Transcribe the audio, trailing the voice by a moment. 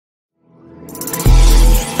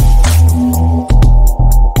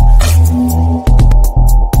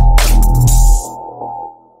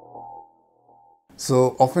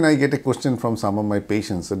So often I get a question from some of my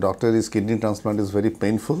patients, the doctor, is kidney transplant is very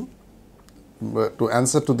painful? But to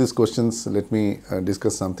answer to these questions, let me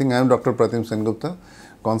discuss something. I am Dr. Pratim Sengupta,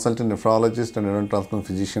 consultant nephrologist and renal transplant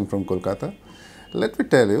physician from Kolkata. Let me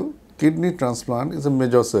tell you, kidney transplant is a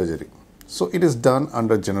major surgery. So it is done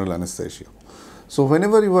under general anesthesia. So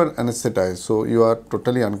whenever you are anesthetized, so you are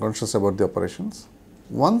totally unconscious about the operations.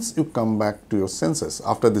 Once you come back to your senses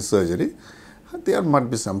after the surgery, there might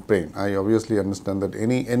be some pain. I obviously understand that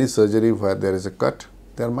any surgery where there is a cut,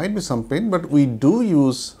 there might be some pain, but we do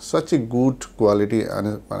use such a good quality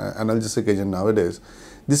analgesic agent nowadays.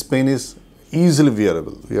 This pain is easily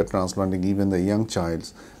bearable. We are transplanting even the young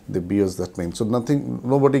childs, they bears that pain. So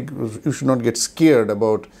you should not get scared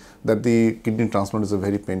about that the kidney transplant is a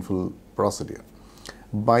very painful procedure.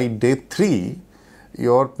 By day 3,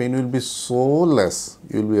 your pain will be so less,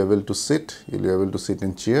 you will be able to sit, you will be able to sit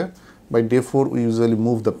in chair. By day 4, we usually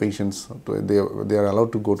move the patients, they are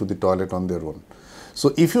allowed to go to the toilet on their own.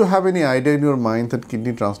 So if you have any idea in your mind that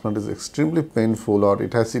kidney transplant is extremely painful or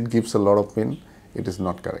it gives a lot of pain, it is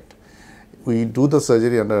not correct. We do the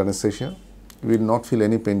surgery under anesthesia. We will not feel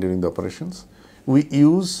any pain during the operations. We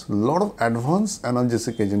use a lot of advanced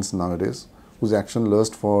analgesic agents nowadays whose action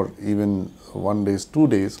lasts for even 1 day, 2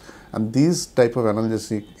 days. And these type of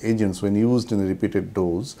analgesic agents, when used in a repeated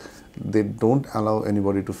dose, they don't allow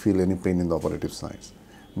anybody to feel any pain in the operative sites.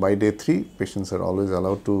 By day 3, patients are always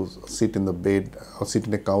allowed to sit in the bed or sit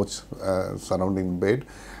in a couch surrounding the bed,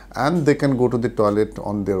 and they can go to the toilet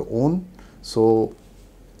on their own. So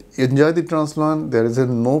enjoy the transplant. There is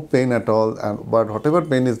no pain at all, but whatever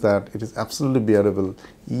pain is that, it is absolutely bearable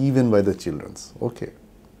even by the children. Okay.